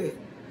spirit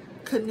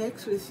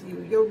connects with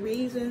you. Your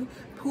reason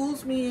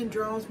pulls me and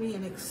draws me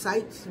and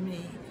excites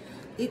me.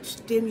 It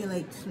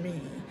stimulates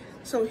me.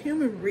 So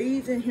human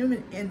reason,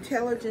 human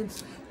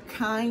intelligence,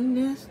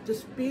 kindness, the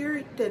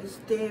spirit that is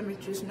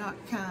damaged is not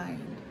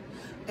kind.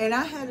 And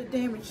I had a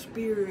damaged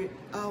spirit,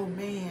 oh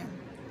man,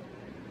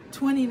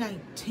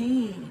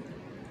 2019,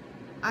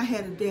 I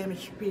had a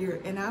damaged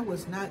spirit and I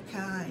was not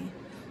kind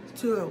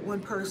to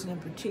one person in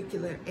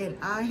particular, and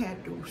I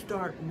had to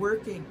start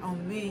working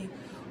on me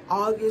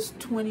August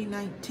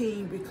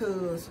 2019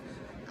 because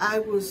I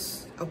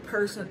was a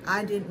person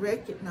I didn't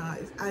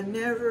recognize. I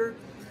never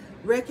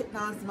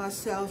recognized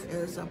myself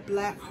as a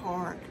black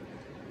heart,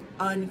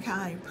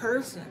 unkind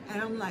person.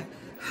 And I'm like,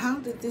 how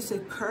did this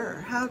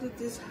occur? How did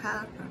this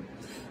happen?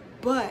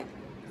 But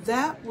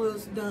that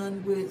was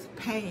done with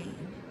pain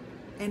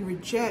and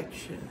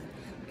rejection.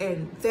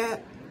 And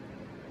that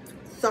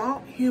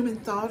thought, human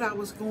thought I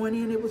was going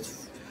in, it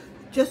was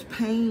just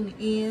pain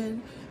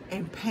in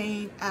and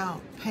pain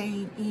out,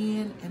 pain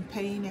in and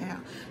pain out.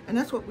 And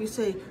that's what we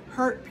say,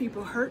 hurt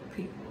people,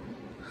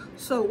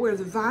 So where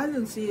the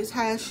violence is,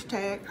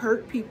 hashtag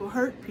hurt people,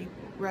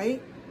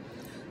 right?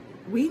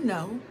 We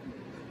know.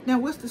 Now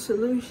what's the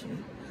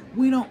solution?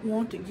 We don't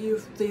want to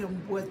give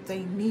them what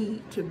they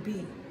need to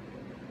be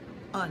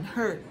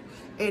unhurt.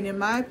 And in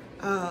my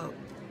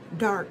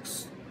dark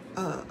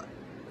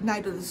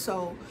night of the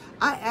soul,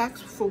 I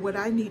asked for what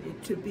I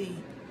needed to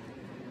be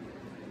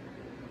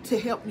to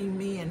help me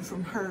mend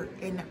from hurt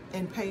and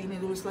pain.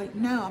 And it was like,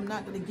 no, I'm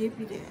not going to give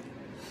you that.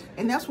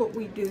 And that's what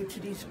we do to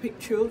these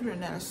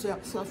children that are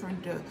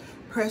suffering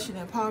depression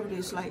and poverty.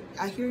 It's like,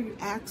 I hear you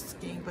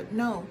asking, but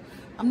no,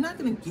 I'm not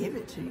going to give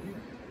it to you.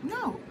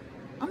 No,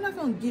 I'm not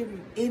going to give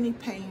you any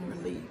pain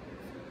relief.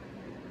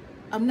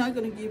 I'm not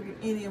going to give you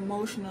any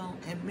emotional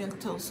and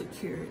mental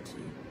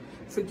security.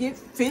 Forget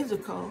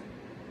physical,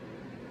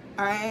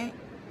 all right?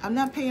 I'm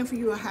not paying for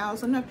you a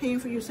house. I'm not paying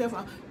for your cell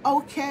phone.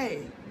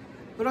 Okay,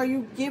 but are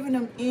you giving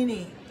them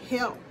any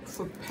help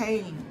for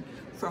pain,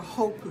 for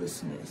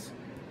hopelessness,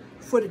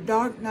 for the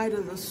dark night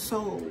of the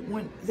soul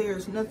when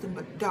there's nothing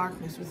but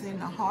darkness within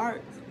the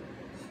heart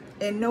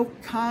and no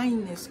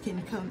kindness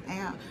can come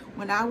out?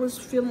 When I was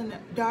feeling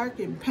dark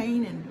and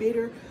pain and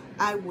bitter,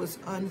 I was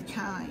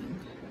unkind.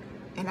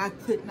 And I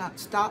could not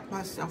stop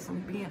myself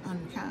from being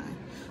unkind.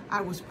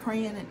 I was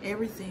praying and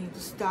everything to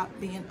stop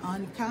being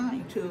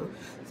unkind to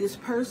this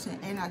person,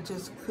 and I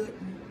just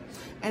couldn't.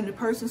 And the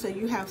person said,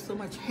 you have so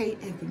much hate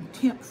and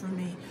contempt for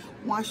me.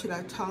 Why should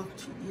I talk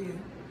to you?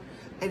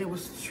 And it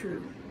was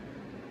true.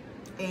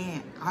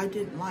 And I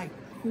didn't like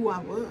who I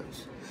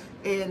was.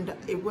 And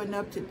it wasn't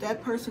up to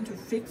that person to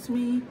fix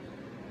me,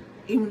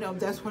 even though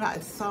that's what I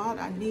thought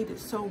I needed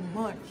so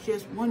much.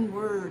 Just one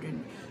word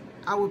and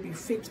I would be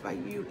fixed by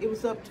you. It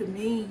was up to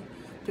me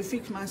to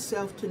fix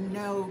myself, to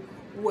know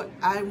what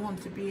I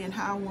want to be and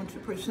how I want to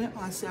present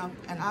myself.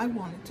 And I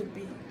wanted to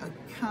be a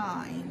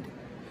kind,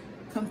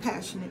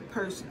 compassionate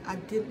person. I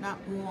did not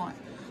want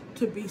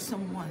to be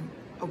someone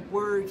of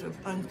words of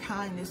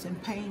unkindness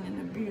and pain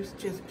and abuse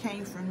just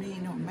came from me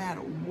no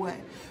matter what.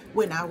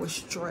 When I was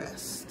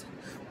stressed,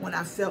 when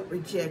I felt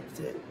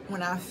rejected,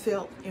 when I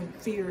felt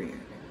inferior,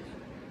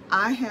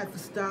 I had to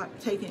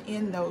stop taking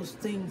in those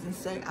things and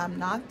say, I'm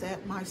not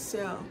that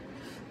myself.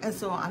 And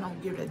so I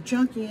don't give that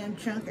junk in,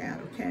 junk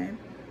out, okay?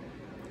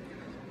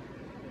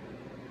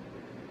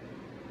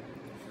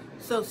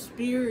 So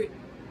spirit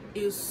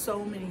is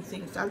so many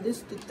things. I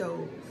listed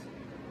those.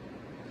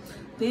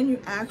 Then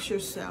you ask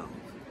yourself,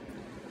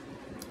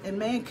 and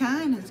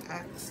mankind has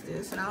asked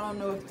this, and I don't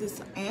know if this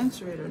will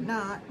answer it or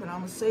not, but I'm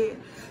going to say it.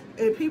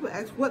 And people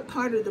ask, what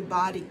part of the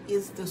body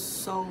is the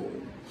soul?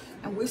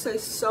 And we say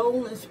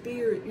soul and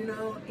spirit, you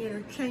know,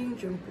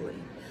 interchangeably.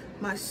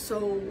 My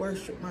soul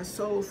worship, my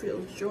soul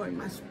feels joy.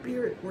 My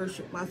spirit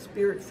worship, my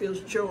spirit feels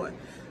joy.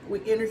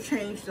 We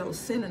interchange those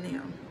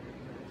synonyms.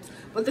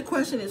 But the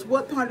question is,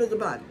 what part of the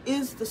body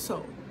is the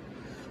soul?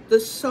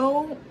 The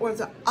soul, or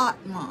the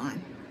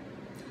Atman,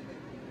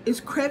 is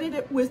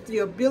credited with the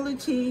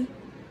ability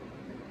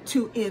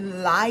to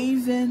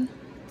enliven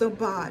the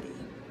body.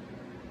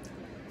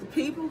 The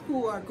people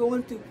who are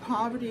going through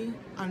poverty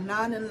are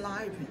not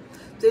enlivened.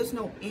 There's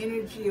no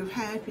energy of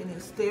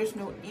happiness. There's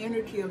no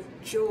energy of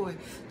joy.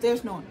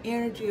 There's no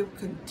energy of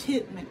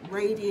contentment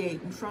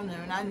radiating from them.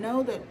 And I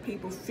know that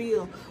people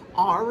feel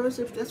auras,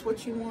 if that's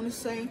what you want to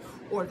say,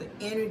 or the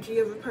energy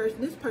of a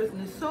person. This person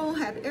is so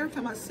happy. Every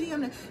time I see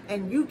them,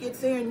 and you get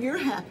there and you're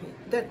happy,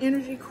 that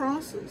energy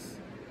crosses.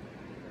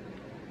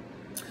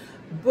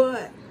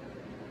 But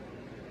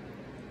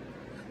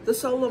the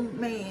soul of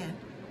man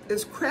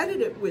is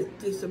credited with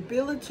this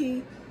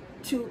ability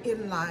to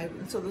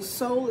enliven. So the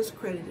soul is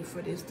credited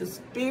for this. The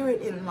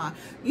spirit enliven.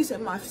 You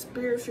said, my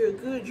spirit feel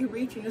good. You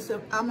reaching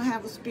yourself. I'm going to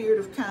have a spirit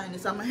of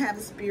kindness. I'm going to have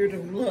a spirit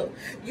of love.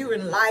 You're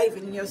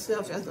enlivening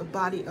yourself as a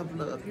body of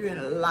love. You're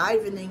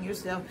enlivening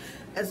yourself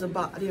as a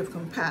body of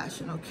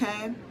compassion,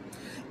 okay?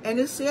 And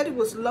it said it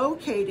was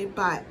located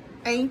by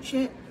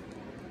ancient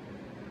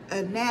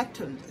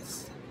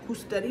anatomists who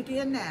studied the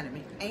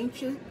anatomy,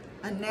 ancient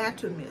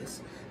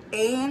anatomists,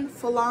 and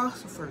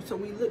philosophers. So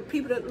we look,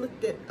 people that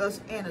looked at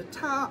us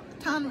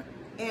anatomically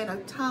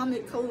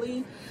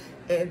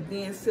and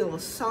then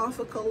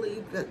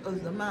philosophically, that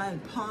was the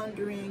mind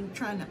pondering,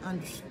 trying to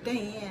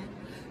understand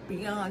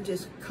beyond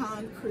just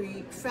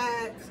concrete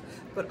facts,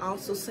 but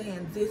also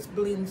saying this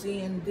blends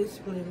in, this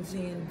blends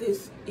in,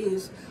 this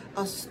is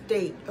a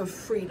state of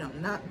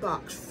freedom, not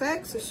box.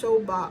 Facts are so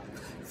box.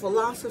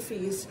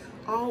 Philosophy is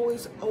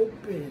always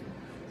open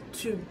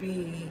to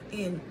be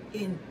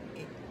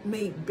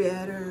made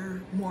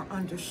better, more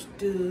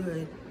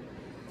understood,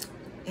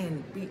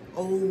 and be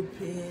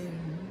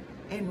open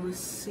and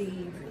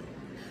receiving.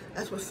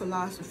 That's what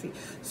philosophy.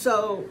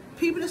 So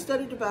people that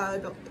study the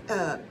Bible,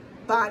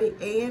 body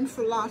and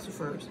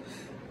philosophers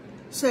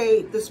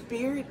say the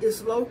spirit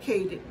is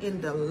located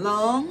in the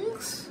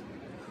lungs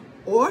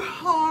or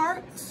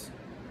hearts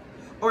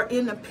or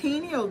in the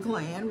pineal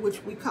gland,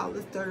 which we call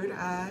the third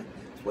eye.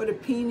 Where the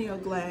pineal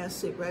gland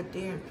sit right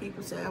there, and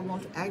people say, I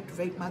want to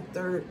activate my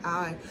third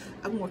eye.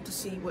 I want to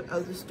see what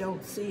others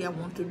don't see. I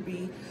want to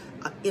be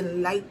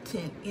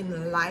enlightened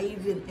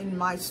in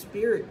my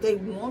spirit. They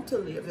want to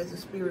live as a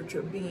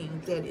spiritual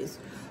being that is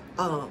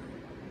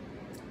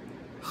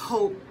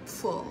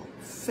hopeful,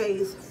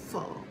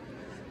 faithful,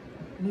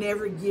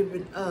 never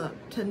giving up,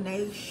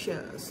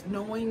 tenacious,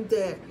 knowing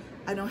that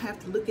I don't have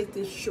to look at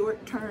this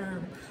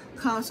short-term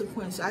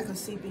consequence. I can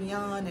see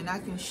beyond, and I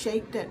can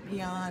shape that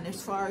beyond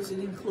as far as it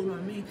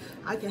includes me.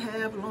 I can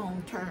have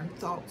long-term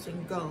thoughts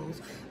and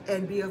goals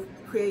and be a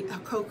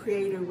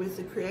co-creator with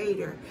the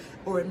creator,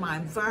 or in my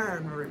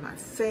environment, or in my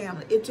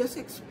family. It just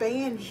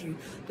expands you.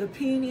 The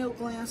pineal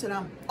gland said,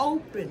 I'm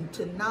open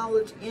to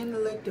knowledge,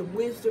 intellect, and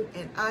wisdom,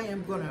 and I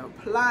am going to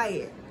apply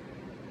it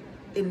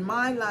in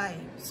my life.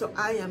 So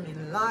I am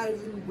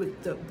enlivened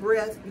with the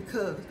breath,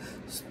 because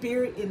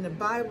spirit in the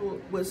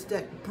Bible was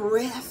that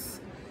breath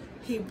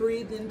he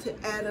breathed into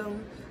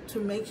Adam to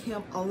make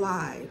him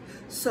alive.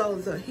 So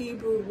the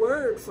Hebrew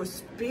word for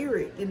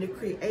spirit in the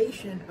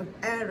creation of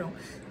Adam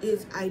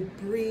is I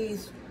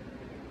breathe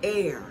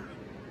air,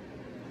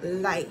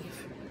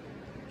 life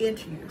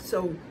into you.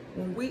 So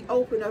when we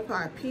open up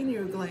our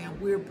pineal gland,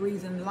 we're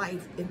breathing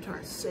life into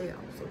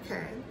ourselves,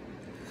 okay?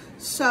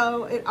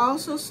 So it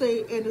also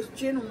say, and it's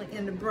generally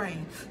in the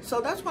brain.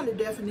 So that's why the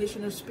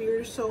definition of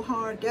spirit is so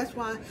hard. That's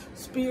why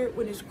spirit,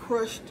 when it's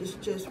crushed, is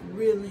just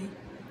really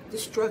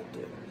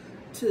destructive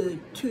to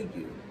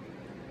you.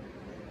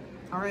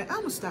 All right, I'm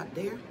gonna stop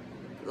there.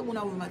 I went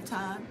over my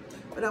time,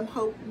 but I'm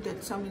hoping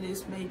that some of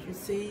this made you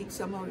think,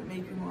 some of it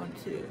made you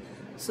want to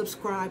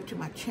subscribe to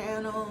my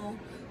channel,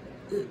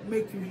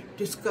 make you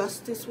discuss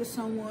this with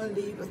someone,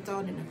 leave a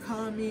thought in the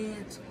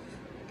comments,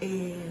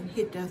 and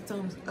hit that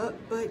thumbs up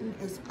button.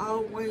 As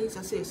always,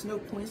 I say it's no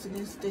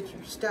coincidence that you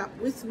stopped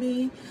with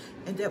me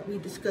and that we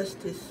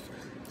discussed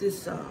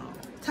this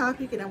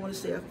topic. And I want to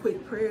say a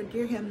quick prayer.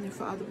 Dear Heavenly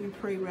Father, we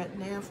pray right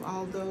now for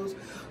all those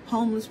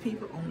homeless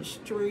people on the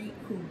street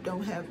who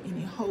don't have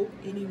any hope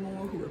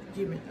anymore, who have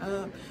given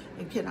up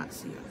and cannot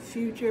see a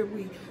future.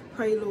 We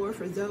pray, Lord,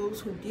 for those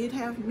who did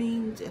have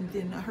means, and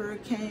then the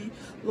hurricane,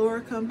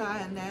 Lord, come by,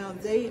 and now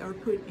they are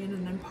put in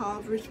an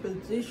impoverished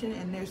position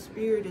and their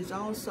spirit is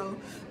also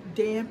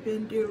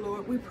dampened. Dear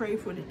Lord, we pray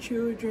for the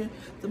children,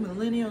 the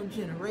millennial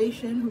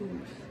generation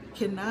who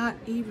cannot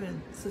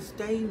even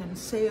sustain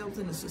themselves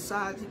in a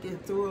society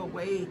that throw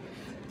away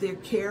their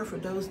care for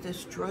those that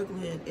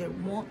struggling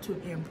and want to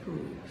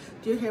improve.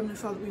 Dear Heavenly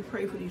Father, we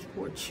pray for these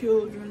poor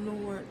children,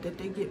 Lord, that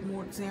they get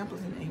more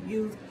examples in their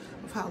youth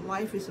of how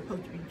life is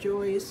supposed to be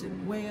joyous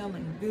and well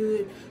and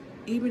good.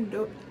 Even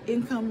though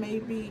income may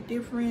be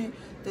different,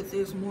 that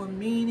there's more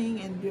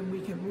meaning, and then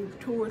we can move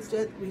towards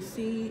that. We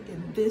see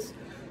in this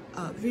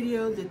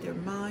video that their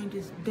mind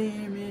is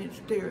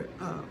damaged, their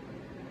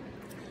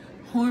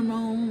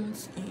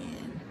hormones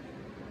and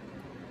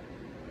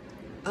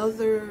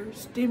other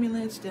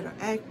stimulants that are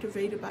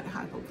activated by the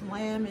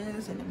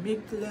hypothalamus and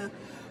amygdala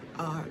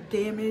are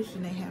damaged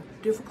and they have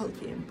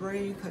difficulty in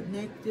brain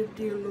connective,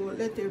 dear Lord.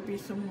 Let there be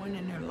someone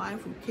in their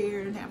life who care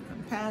and have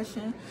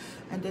compassion,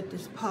 and that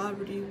this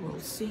poverty will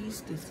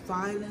cease, this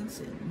violence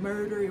and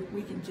murder. If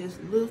we can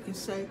just look and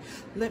say,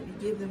 let me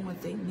give them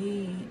what they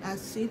need. I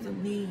see the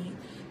need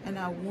and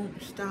I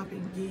won't stop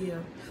and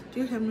give.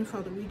 Dear Heavenly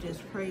Father, we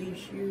just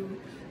praise you.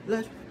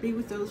 Let's be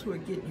with those who are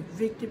getting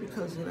evicted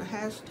because of the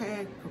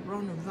hashtag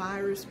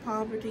coronavirus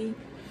poverty.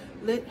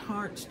 Let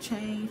hearts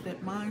change,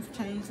 let minds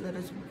change, let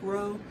us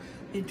grow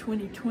in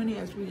 2020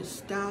 as we have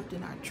stopped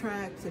in our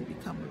tracks and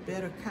become a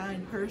better,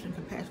 kind person,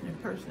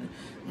 compassionate person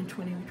in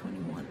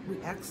 2021.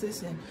 We ask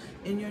this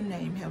in your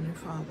name, Heavenly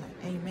Father.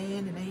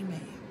 Amen and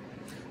amen.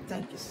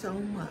 Thank you so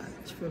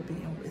much for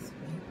being with me.